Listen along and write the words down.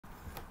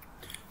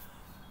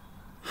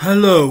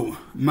Hello,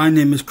 my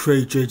name is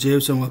Craig J.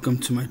 James and welcome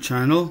to my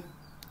channel.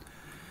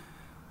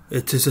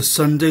 It is a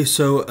Sunday,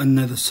 so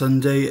another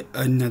Sunday,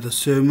 another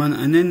sermon,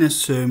 and in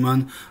this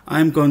sermon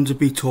I'm going to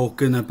be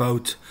talking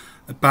about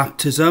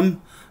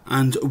baptism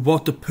and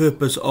what the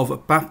purpose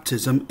of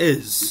baptism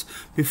is.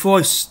 Before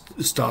I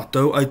start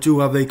though, I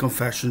do have a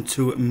confession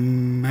to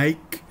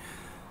make.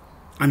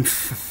 I'm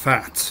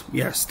fat.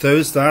 Yes, there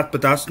is that,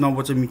 but that's not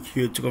what I'm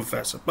here to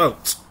confess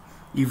about,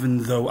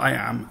 even though I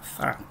am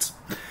fat.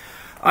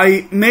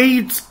 I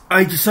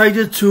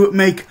decided to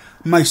make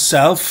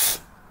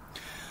myself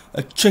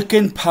a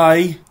chicken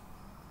pie.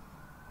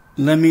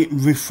 Let me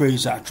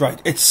rephrase that.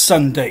 Right, it's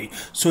Sunday,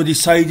 so I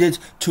decided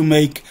to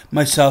make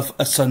myself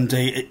a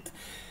Sunday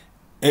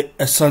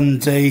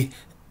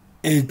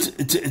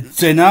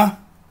dinner,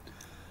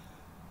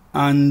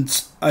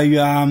 and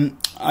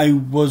I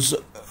was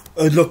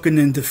looking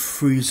in the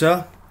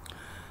freezer,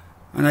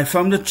 and I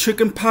found a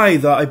chicken pie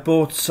that I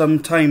bought some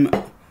time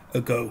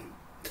ago.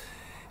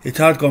 It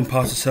had gone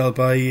past the sell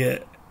by a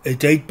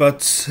date,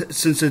 but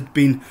since it had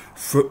been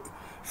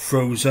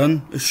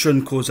frozen, it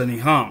shouldn't cause any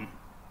harm.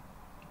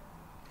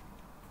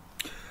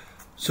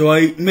 So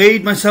I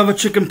made myself a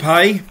chicken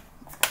pie,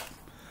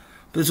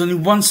 but there's only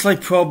one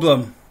slight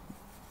problem.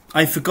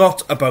 I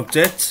forgot about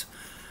it,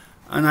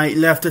 and I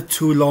left it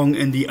too long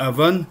in the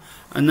oven,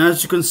 and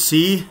as you can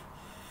see,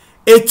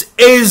 it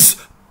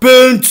is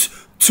burnt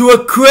to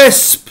a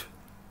crisp.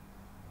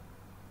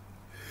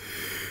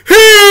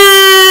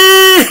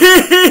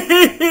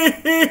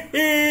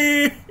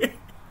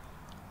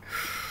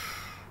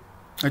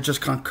 I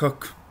just can't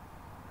cook,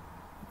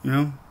 you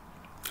know.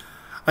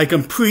 I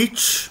can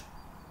preach,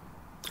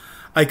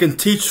 I can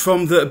teach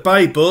from the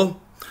Bible,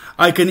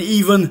 I can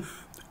even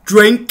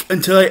drink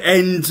until I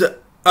end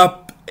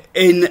up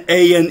in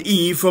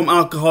A&E from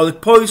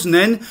alcoholic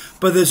poisoning,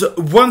 but there's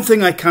one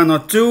thing I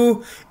cannot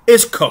do,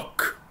 is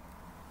cook.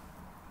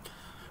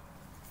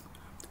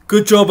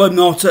 Good job I'm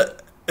not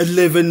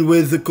living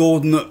with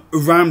Gordon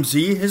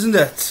Ramsay, isn't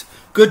it?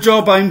 Good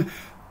job I'm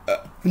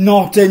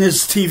not in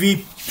his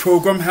TV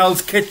program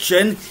Hell's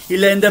Kitchen.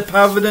 He'll end up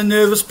having a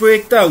nervous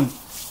breakdown,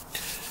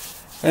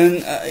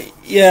 and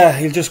yeah,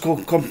 he'll just go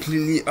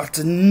completely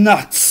utter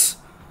nuts.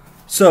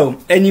 So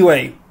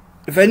anyway,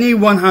 if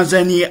anyone has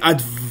any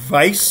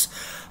advice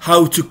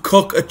how to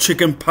cook a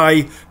chicken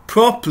pie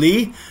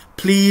properly,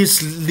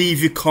 please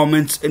leave your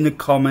comments in the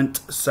comment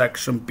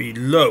section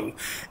below.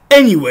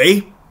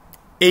 Anyway,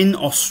 in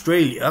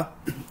Australia,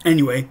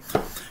 anyway,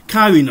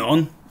 carrying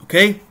on,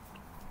 okay?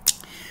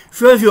 If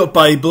you have your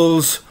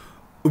Bibles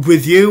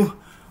with you,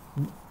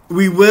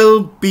 we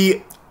will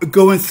be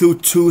going through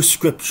two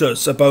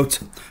scriptures about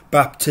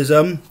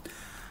baptism.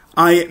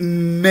 I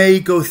may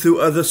go through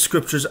other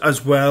scriptures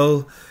as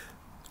well,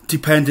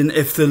 depending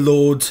if the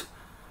Lord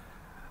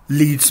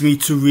leads me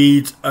to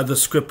read other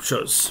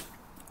scriptures,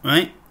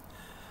 right?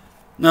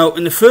 Now,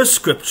 in the first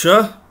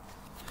scripture,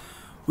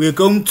 we are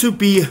going to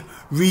be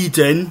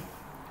reading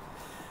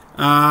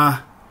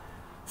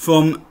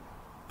from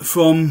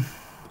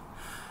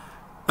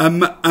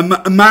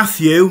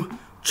Matthew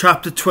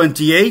chapter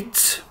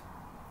 28,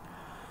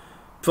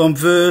 from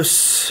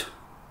verse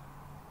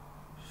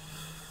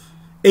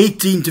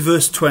 18 to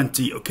verse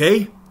 20.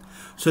 Okay,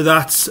 so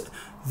that's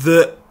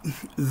the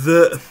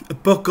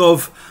book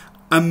of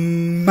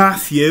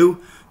Matthew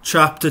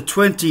chapter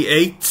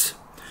 28,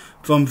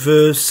 from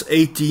verse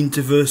 18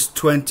 to verse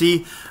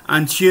 20,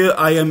 and here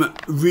I am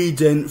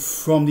reading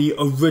from the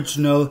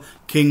original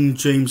King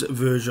James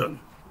Version.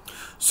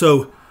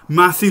 So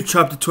Matthew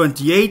chapter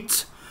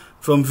 28,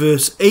 from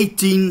verse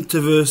 18 to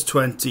verse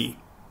 20.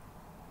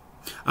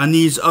 And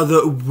these are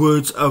the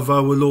words of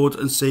our Lord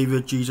and Saviour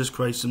Jesus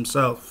Christ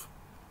himself.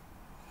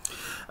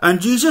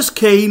 And Jesus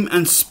came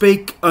and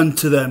spake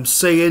unto them,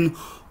 saying,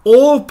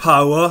 All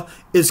power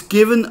is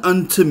given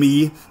unto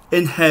me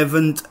in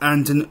heaven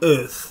and in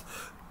earth.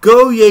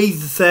 Go ye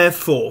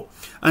therefore,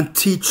 and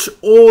teach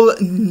all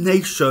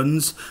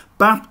nations,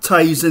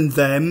 baptizing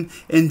them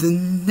in the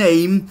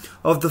name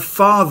of the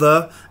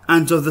Father,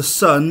 and of the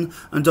Son,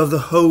 and of the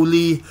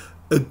Holy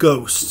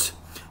Ghost,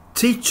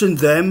 teaching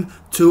them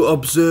to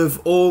observe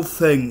all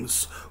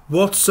things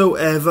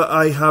whatsoever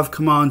I have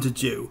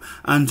commanded you.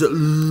 And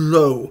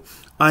lo,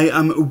 I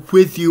am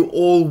with you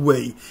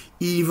always,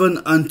 even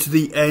unto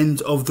the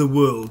end of the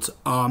world.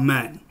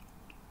 Amen.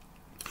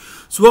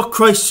 So what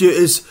Christ here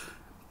is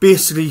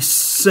basically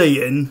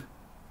saying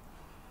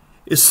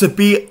is to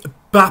be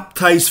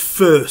baptized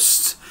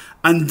first,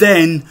 and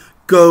then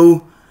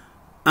go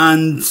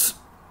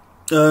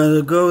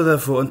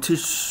therefore and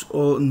teach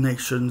all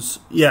nations.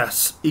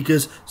 Yes, he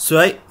goes, so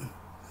right,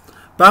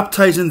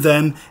 baptizing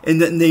them in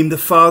the name of the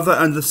Father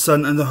and the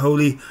Son and the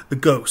Holy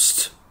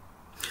Ghost,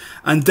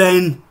 and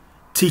then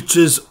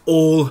teaches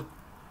all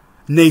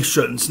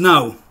nations.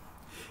 Now,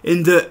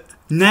 in the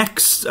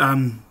next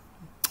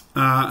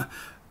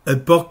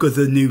book of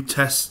the New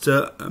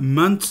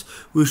Testament,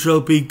 we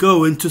shall be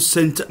going to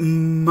St.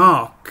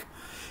 Mark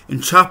in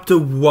chapter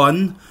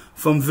 1,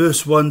 from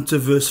verse 1 to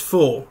verse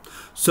 4.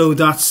 So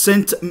that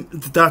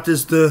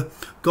is the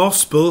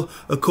Gospel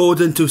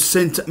according to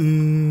St.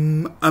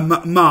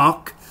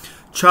 Mark,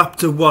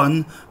 chapter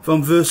 1,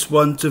 from verse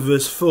 1 to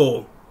verse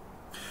 4.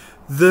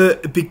 The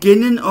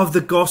beginning of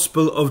the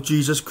Gospel of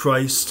Jesus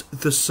Christ,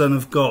 the Son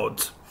of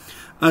God,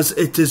 as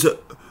it is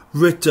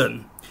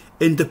written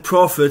in the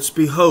prophets,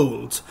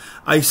 Behold,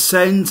 I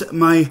send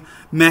my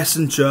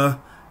messenger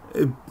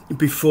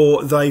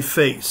before thy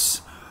face,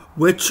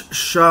 which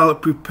shall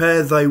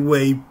prepare thy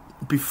way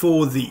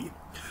before thee.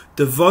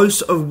 The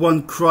voice of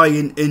one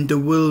crying in the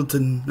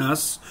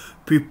wilderness,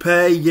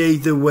 Prepare ye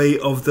the way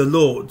of the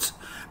Lord,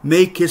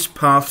 make his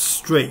path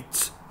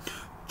straight.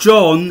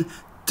 John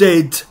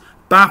did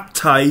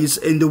baptize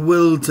in the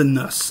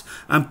wilderness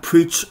and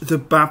preach the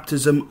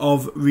baptism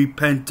of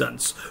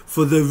repentance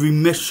for the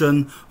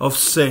remission of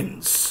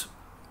sins.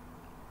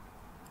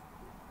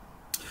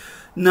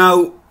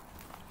 Now,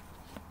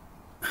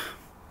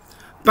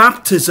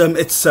 baptism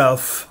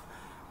itself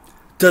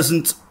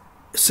doesn't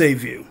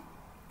save you.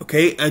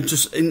 Okay, and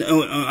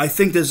I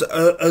think there's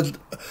a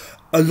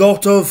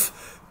lot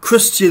of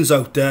Christians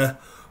out there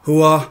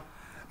who are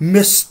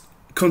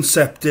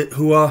misconcepted,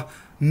 who are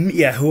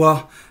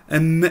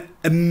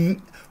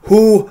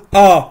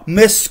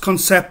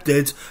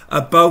misconcepted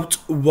about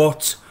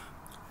what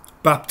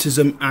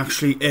baptism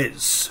actually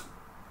is.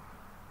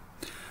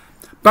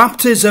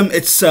 Baptism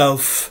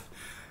itself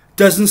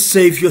doesn't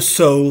save your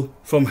soul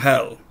from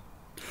hell.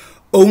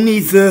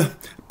 Only the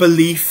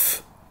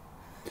belief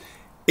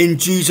in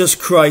Jesus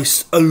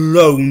Christ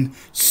alone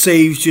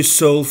saves your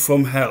soul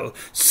from hell.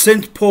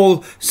 St.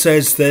 Paul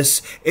says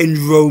this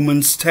in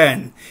Romans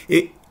 10.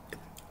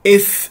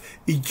 If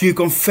you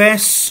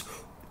confess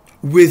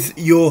with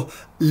your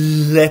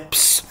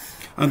lips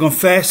and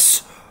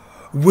confess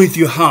with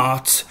your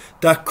heart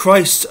that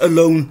Christ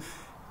alone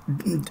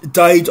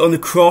died on the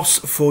cross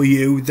for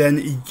you,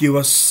 then you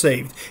are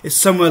saved. It's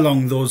somewhere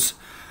along those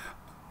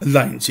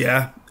lines,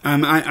 yeah.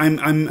 I'm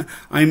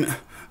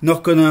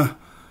not gonna.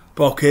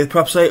 Okay,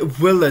 perhaps I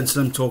will then, since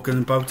I'm talking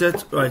about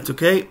it. Right,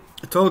 okay.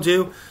 I told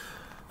you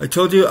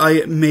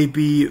I may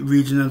be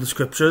reading other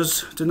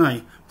scriptures, didn't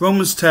I?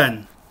 Romans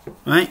 10,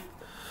 right?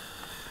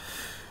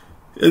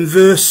 In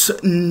verse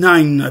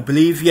 9, I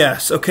believe,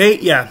 yes. Okay,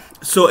 yeah.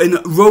 So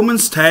in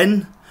Romans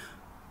 10,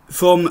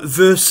 from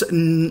verse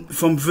 9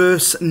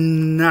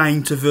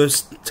 to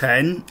verse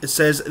 10, it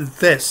says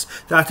this.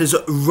 That is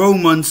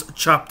Romans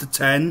chapter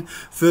 10,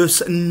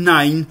 verse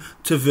 9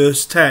 to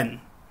verse 10.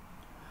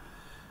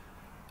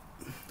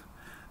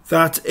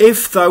 That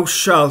if thou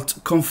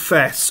shalt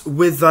confess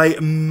with thy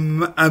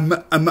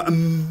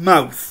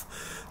mouth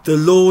the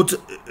Lord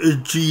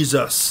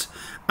Jesus,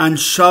 and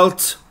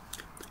shalt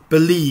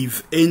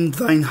believe in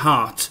thine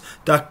heart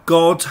that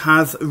God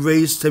hath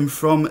raised him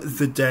from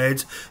the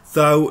dead,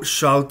 thou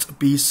shalt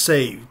be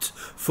saved.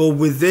 For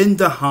within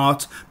the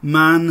heart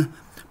man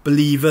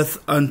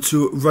believeth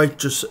unto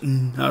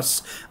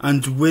righteousness,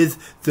 and with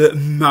the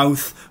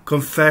mouth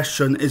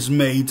confession is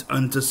made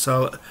unto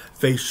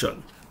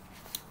salvation.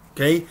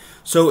 Okay,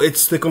 so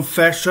it's the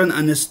confession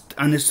and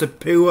it's the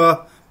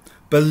pure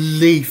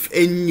belief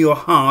in your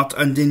heart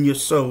and in your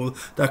soul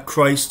that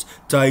Christ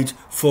died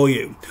for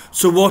you.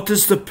 So what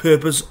is the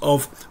purpose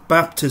of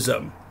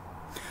baptism?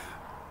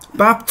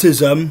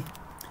 Baptism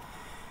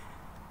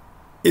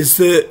is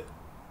the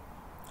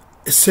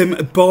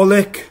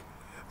symbolic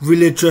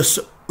religious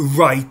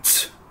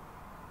rite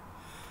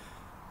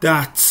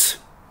that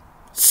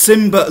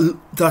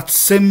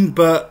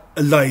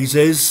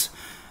symbolizes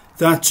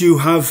that you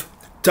have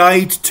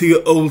died to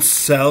your old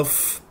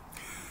self,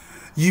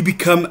 you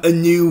become a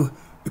new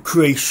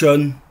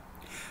creation,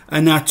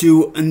 and that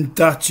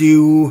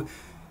you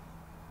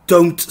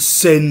don't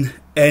sin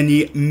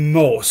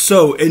anymore.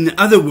 So, in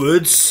other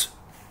words,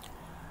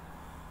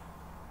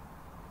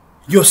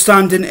 you're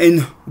standing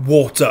in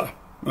water,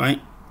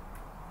 right?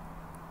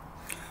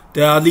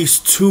 There are at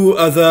least two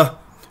other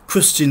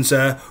Christians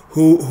there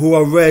who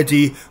are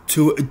ready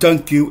to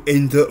dunk you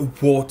in the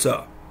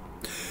water.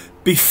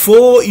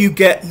 Before you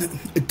get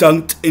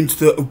dunked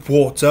into the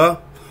water,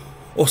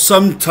 or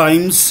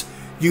sometimes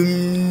you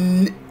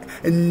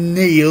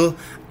kneel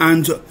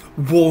and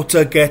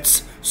water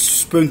gets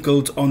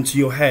sprinkled onto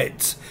your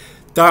head.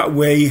 That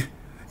way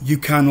you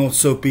can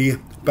also be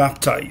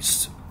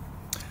baptized.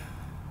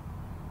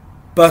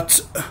 But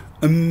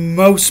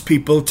most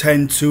people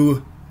tend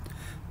to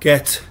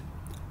get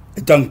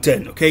dunked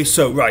in. Okay,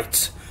 so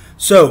right.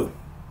 So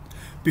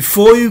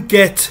before you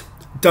get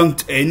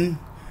dunked in,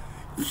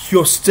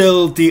 you're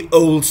still the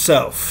old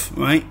self,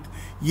 right?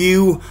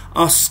 You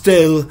are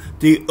still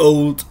the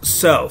old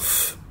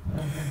self.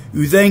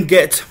 You then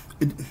get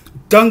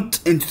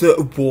dunked into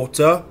the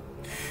water.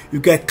 You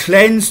get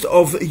cleansed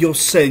of your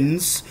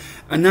sins.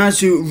 And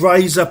as you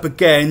rise up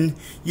again,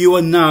 you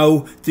are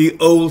now the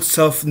old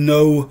self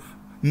no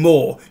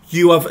more.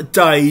 You have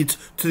died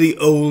to the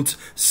old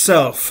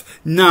self.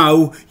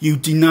 Now you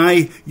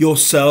deny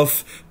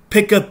yourself,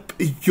 pick up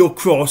your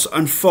cross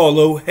and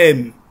follow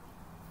him.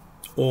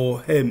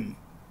 Or him,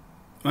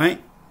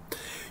 right?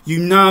 You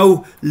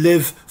now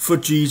live for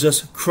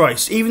Jesus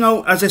Christ. Even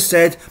though, as I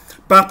said,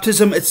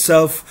 baptism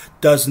itself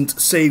doesn't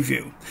save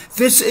you.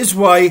 This is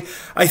why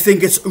I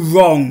think it's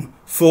wrong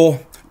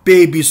for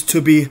babies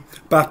to be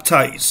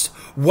baptized.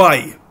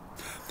 Why?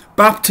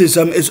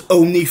 Baptism is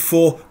only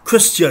for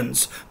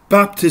Christians.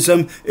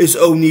 Baptism is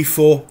only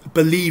for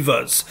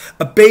believers.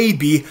 A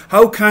baby,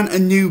 how can a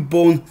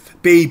newborn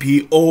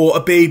baby or a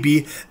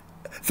baby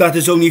that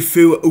is only a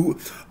few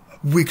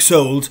weeks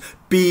old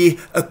be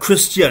a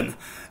Christian?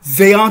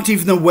 They aren't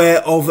even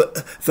aware of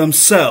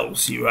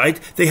themselves, right?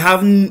 They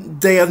have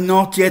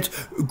not yet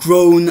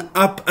grown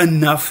up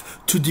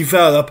enough to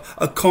develop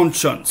a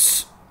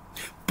conscience.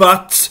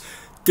 But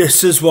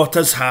this is what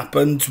has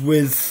happened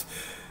with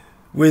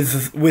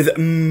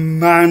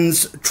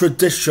man's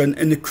tradition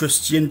in the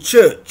Christian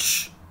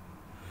church,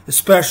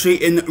 especially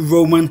in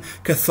Roman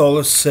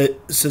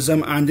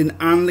Catholicism and in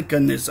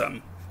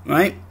Anglicanism,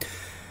 right?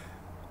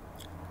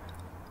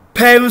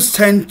 Parents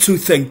tend to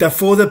think that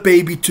for the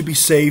baby to be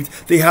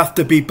saved, they have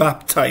to be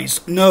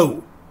baptized.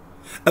 No.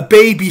 A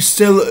baby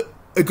still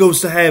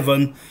goes to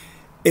heaven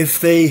if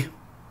they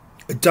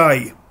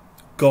die.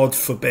 God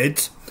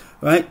forbid,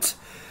 right?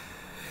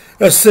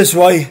 That's this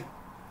why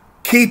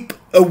keep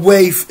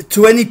away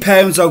to any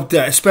parents out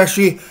there,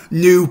 especially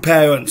new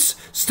parents.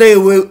 Stay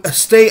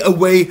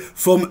away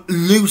from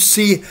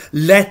Lucy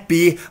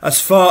Letby as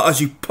far as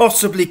you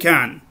possibly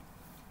can.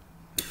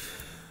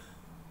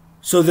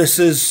 So this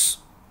is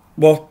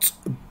what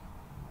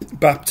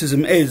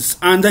baptism is.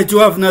 And I do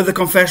have another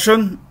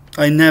confession.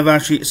 I never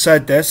actually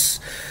said this,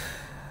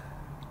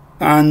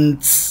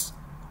 and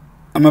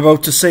I'm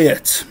about to say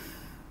it.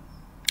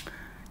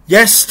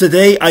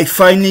 Yesterday I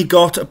finally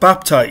got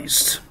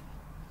baptized.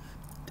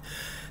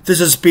 This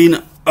has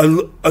been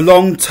a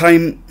long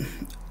time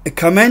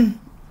coming,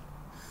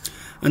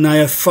 and I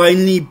have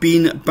finally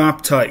been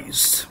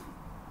baptized.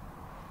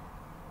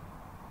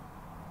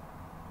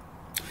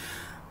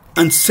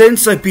 And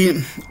since I've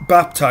been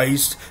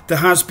baptized, there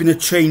has been a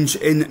change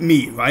in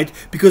me, right?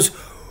 Because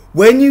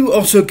when you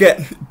also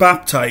get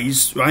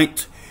baptized,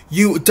 right,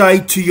 you die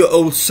to your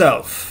old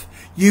self.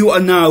 You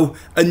are now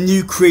a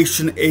new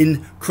creation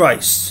in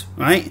Christ,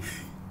 right?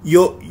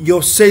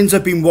 Your sins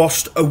have been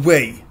washed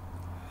away.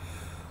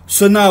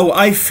 So now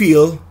I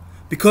feel,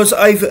 because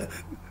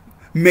I've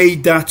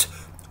made that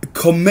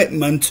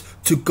commitment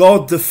to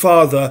God the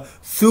Father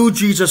through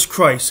Jesus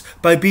Christ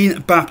by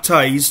being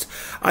baptized,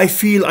 I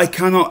feel I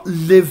cannot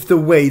live the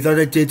way that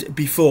I did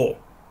before.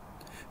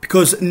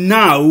 Because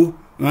now,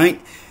 right,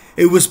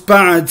 it was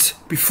bad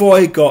before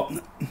I got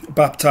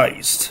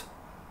baptized.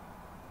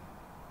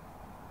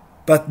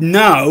 But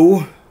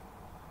now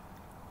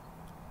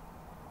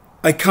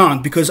I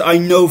can't, because I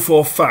know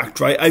for a fact,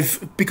 right?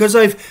 Because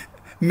I've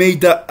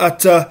made that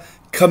utter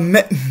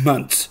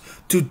commitment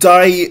to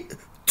die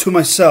to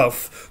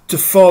myself, to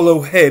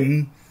follow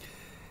him.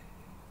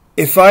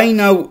 If I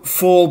now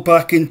fall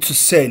back into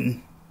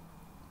sin,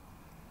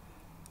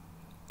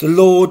 the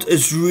Lord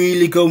is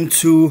really going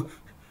to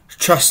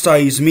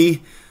chastise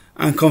me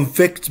and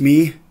convict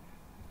me,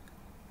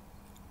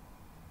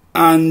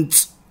 and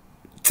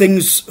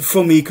things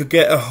for me could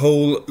get a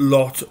whole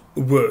lot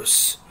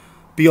worse,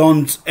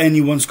 beyond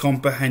anyone's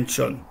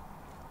comprehension.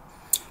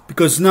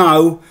 Because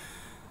now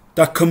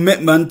that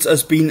commitment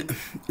has been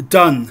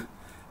done.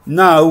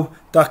 Now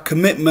that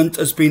commitment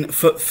has been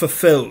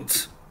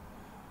fulfilled.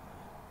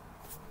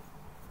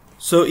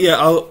 So yeah,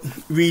 I'll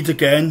read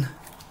again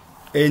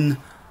in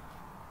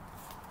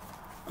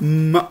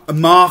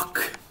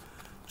Mark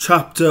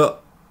chapter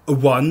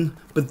 1,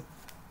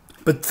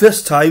 but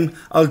this time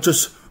I'll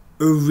just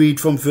read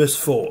from verse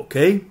 4,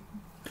 okay?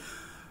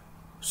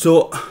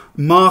 So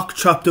Mark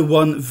chapter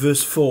 1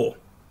 verse 4.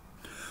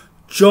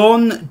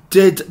 John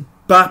did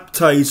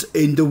baptize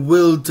in the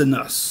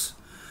wilderness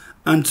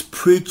and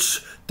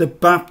preach the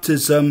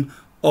baptism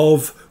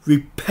of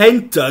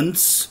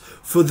repentance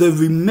for the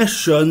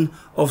remission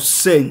of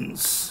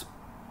sins.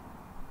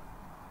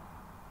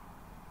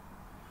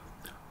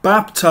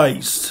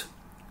 Baptized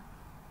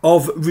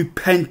of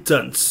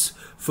repentance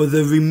for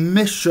the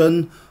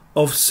remission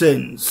of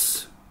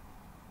sins.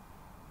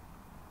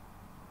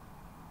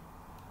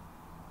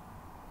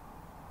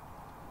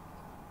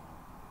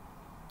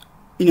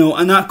 You know,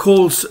 and that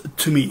calls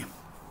to me.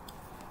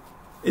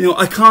 You know,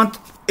 I can't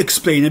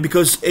explain it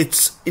because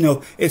it's, you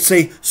know, it's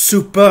a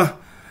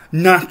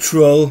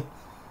supernatural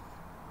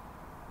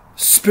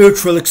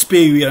spiritual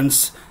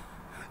experience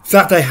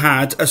that I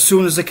had as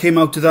soon as I came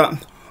out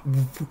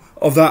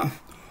of that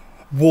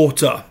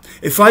water.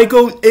 If I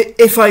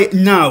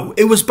now,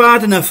 it was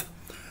bad enough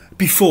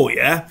before,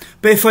 yeah,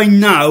 but if I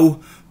now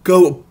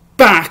go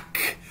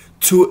back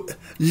to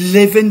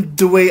living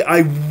the way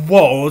I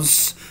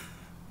was,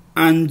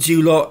 and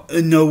you lot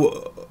know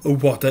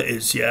what it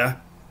is, yeah,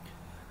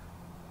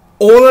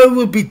 all I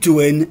will be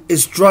doing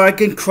is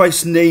dragging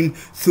Christ's name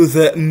through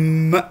the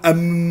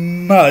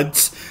mud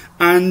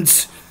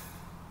and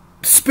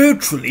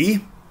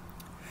spiritually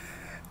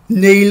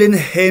nailing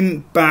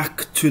him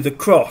back to the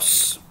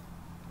cross.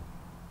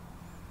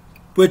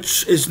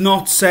 which is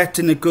not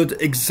setting a good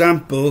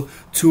example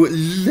to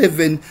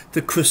living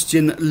the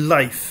Christian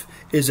life,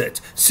 is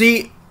it?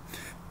 See,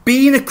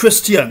 being a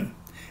Christian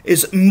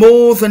is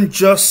more than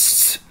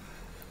just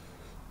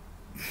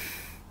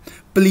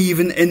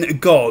believing in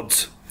God.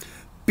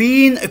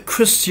 Being a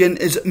Christian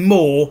is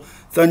more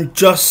than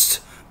just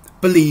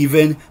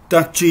believing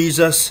that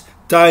Jesus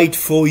died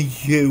for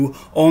you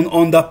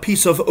on that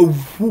piece of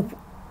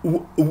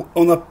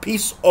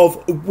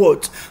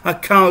wood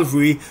at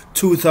Calvary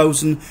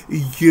 2,000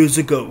 years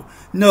ago.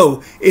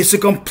 No, it's a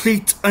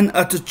complete and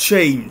utter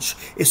change.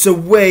 It's a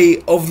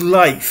way of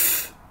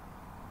life.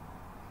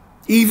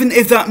 Even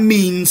if that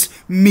means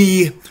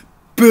me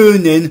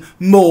burning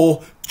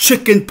more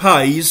chicken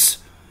pies,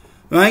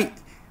 right?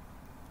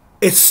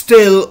 It's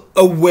still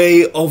a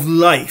way of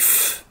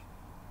life.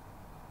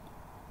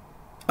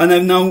 And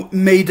I've now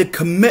made a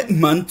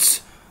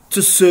commitment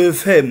to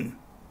serve him.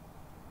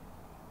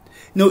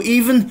 You know,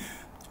 even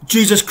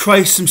Jesus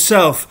Christ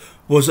himself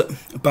was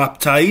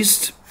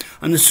baptized,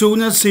 and as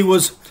soon as he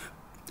was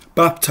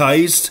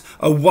baptized,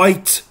 a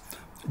white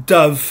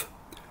dove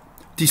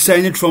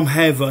descended from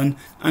heaven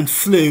and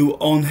flew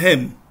on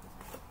him.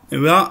 There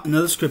we are,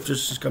 another scripture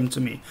has come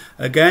to me.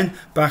 Again,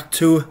 back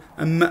to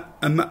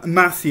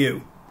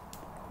Matthew.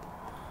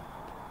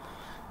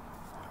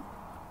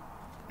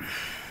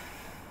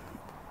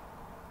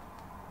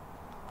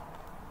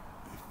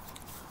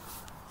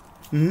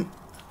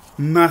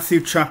 Matthew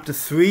chapter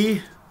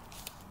 3.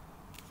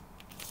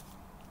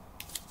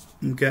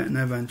 I'm getting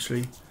there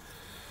eventually.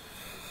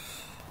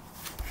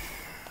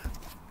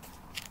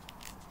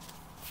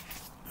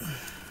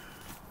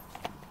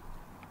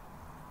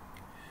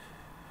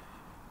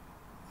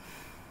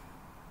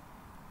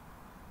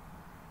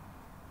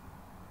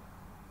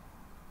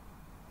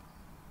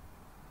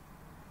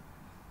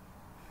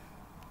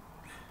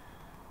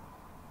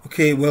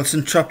 Okay, well, it's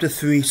in chapter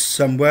 3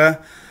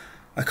 somewhere.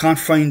 I can't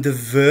find the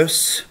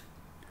verse,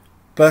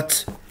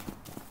 but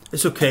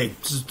it's okay.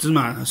 It doesn't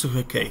matter. It's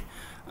okay.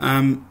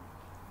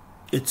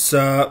 It's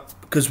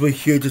because we're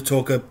here to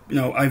talk.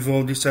 I've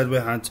already said we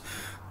had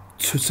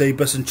to say,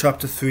 but in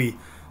chapter 3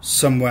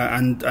 somewhere,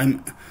 and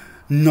I'm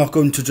not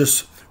going to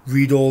just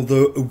read all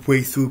the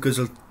way through because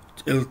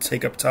it'll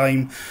take up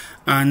time,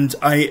 and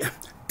I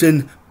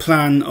didn't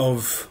plan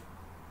of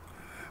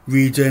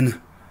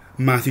reading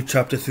Matthew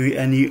chapter 3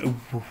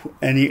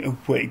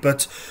 anyway,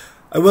 but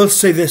I will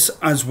say this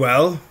as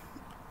well.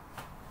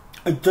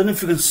 I don't know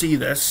if you can see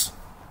this.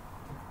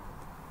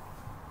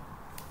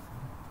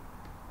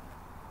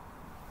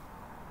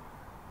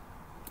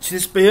 See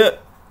this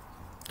bit?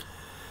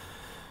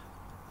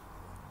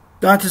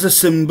 That is a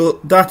symbol,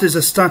 that is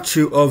a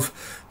statue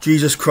of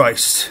Jesus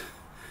Christ.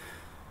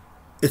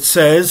 It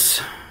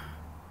says,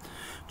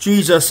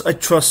 Jesus, I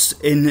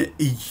trust in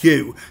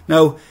you.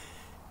 Now,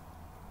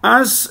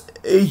 as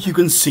you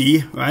can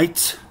see,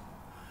 right,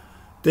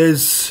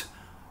 there's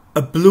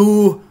a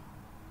blue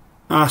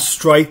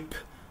stripe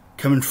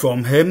coming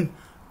from him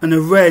and a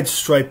red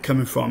stripe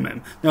coming from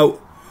him. Now,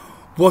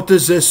 what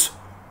does this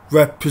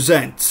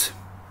represent?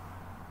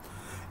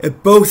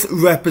 It both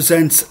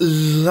represents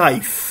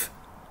life.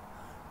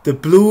 The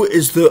blue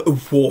is the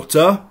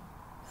water,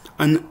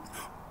 and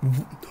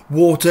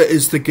water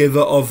is the giver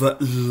of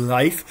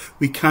life.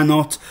 We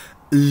cannot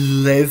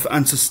live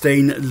and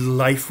sustain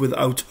life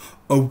without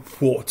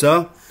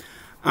water.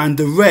 And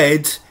the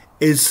red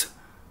is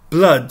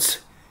blood.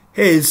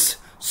 His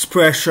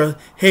precious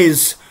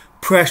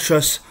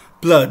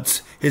blood,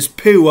 his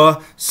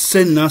pure,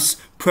 sinless,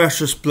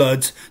 precious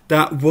blood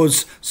that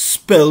was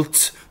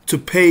spilt to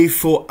pay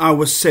for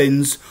our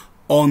sins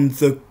on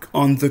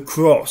the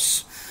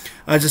cross.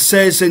 As it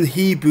says in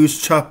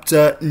Hebrews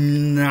chapter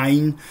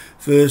 9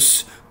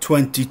 verse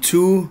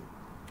 22,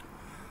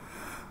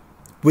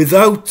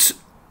 without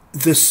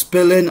the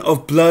spilling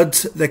of blood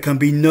there can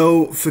be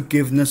no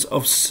forgiveness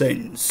of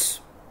sins.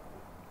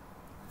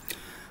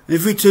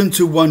 If we turn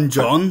to 1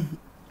 John,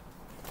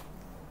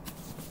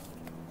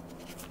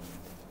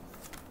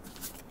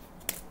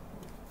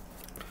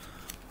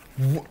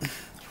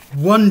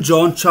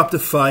 chapter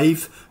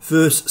 5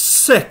 verse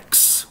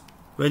 6.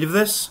 Ready for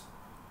this?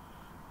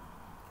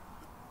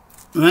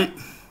 Right?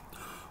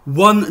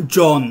 1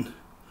 John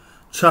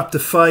chapter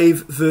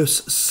 5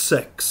 verse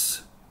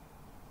 6.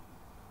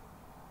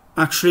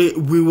 Actually,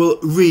 we will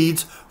read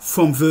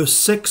from verse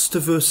 6 to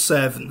verse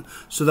 7.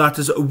 So that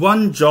is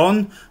 1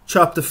 John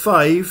chapter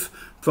 5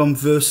 from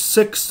verse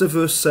 6 to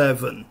verse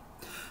 7.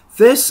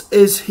 This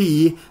is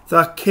he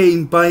that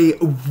came by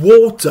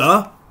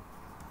water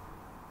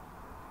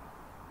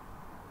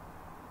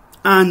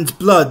and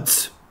blood.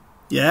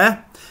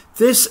 Yeah?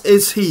 This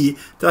is he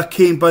that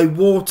came by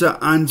water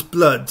and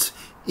blood,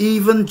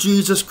 even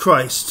Jesus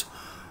Christ.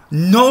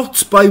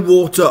 Not by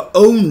water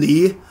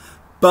only,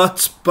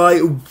 but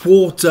by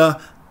water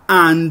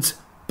and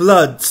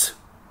blood.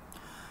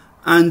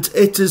 And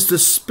it is the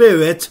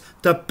Spirit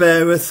that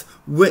beareth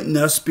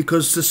witness,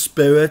 because the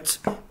Spirit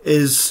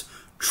is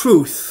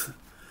truth.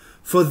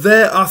 For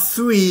there are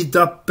three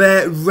that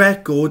bear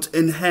record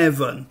in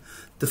heaven,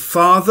 the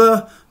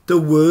Father, the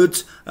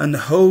Word, and the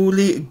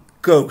Holy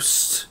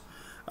Ghost.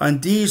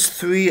 And these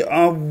three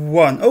are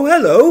one. Oh,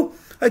 hello.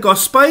 I got a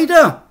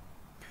spider.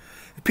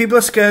 If people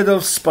are scared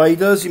of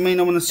spiders, you may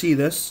not want to see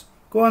this.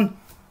 Go on.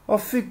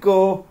 Off you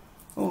go.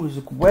 Oh, there's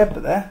a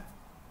web there.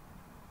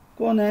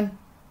 Go on then.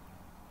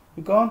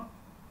 You gone?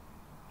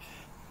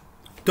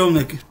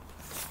 Don't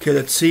kill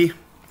it, see?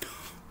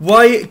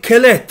 Why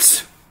kill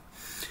it?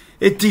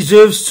 It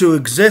deserves to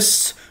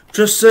exist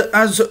just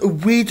as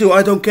we do.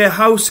 I don't care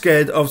how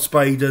scared of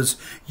spiders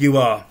you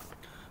are.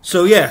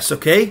 So yes,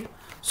 okay?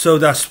 So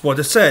that's what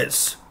it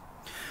says.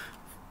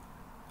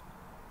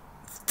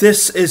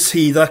 This is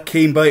he that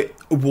came by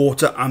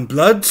water and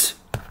blood.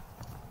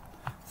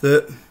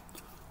 The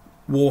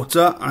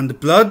water and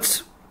blood.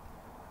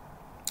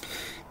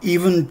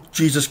 Even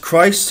Jesus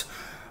Christ,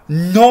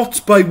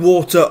 not by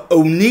water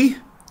only,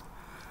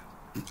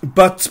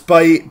 but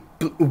by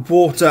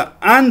water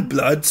and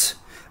blood,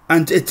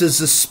 and it is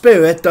the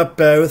Spirit that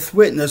beareth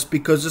witness,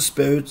 because the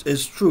Spirit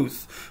is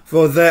truth.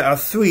 For there are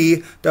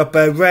three that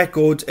bear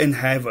record in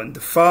heaven,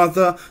 the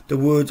Father, the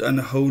Word, and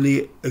the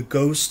Holy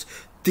Ghost.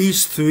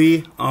 These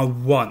three are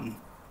one.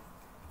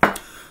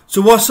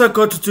 So what's that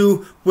got to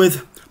do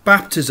with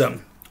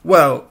baptism?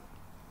 Well,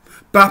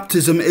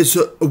 baptism is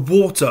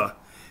water,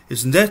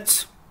 isn't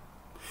it?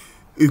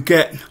 You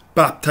get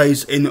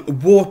baptized in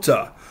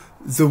water.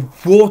 The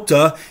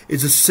water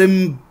is a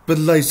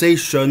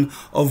symbolization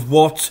of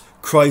what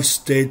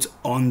Christ did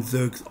on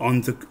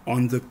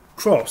the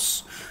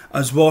cross,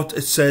 as what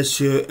it says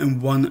here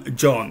in 1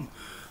 John.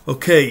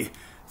 Okay,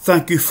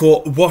 thank you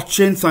for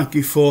watching. Thank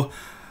you for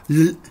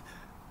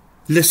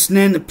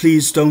listening.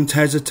 Please don't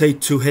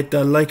hesitate to hit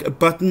that like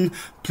button.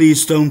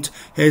 Please don't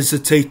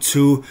hesitate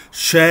to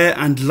share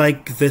and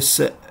like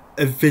this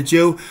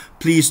video.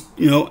 Please,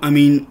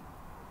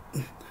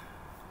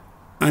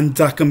 and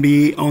that can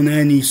be on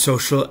any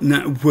social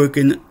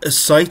networking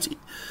site.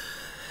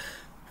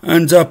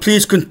 And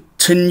please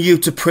continue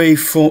to pray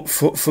for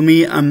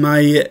me and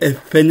my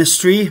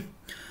ministry.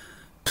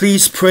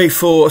 Please pray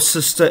for a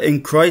sister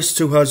in Christ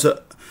who has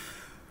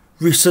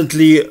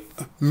recently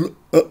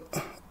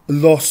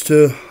lost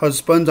her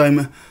husband.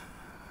 I'm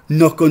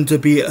not going to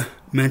be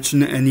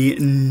mentioning any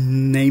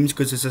names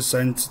because it's a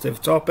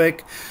sensitive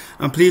topic.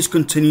 And please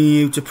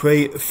continue to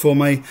pray for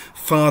my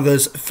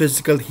father's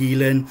physical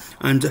healing,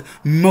 and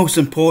most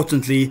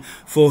importantly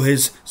for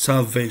his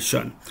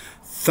salvation.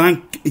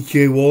 Thank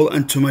you all,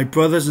 and to my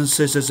brothers and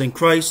sisters in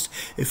Christ,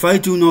 if I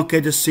do not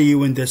get to see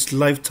you in this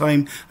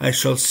lifetime, I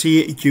shall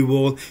see you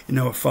all in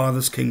our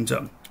Father's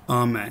kingdom.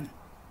 Amen.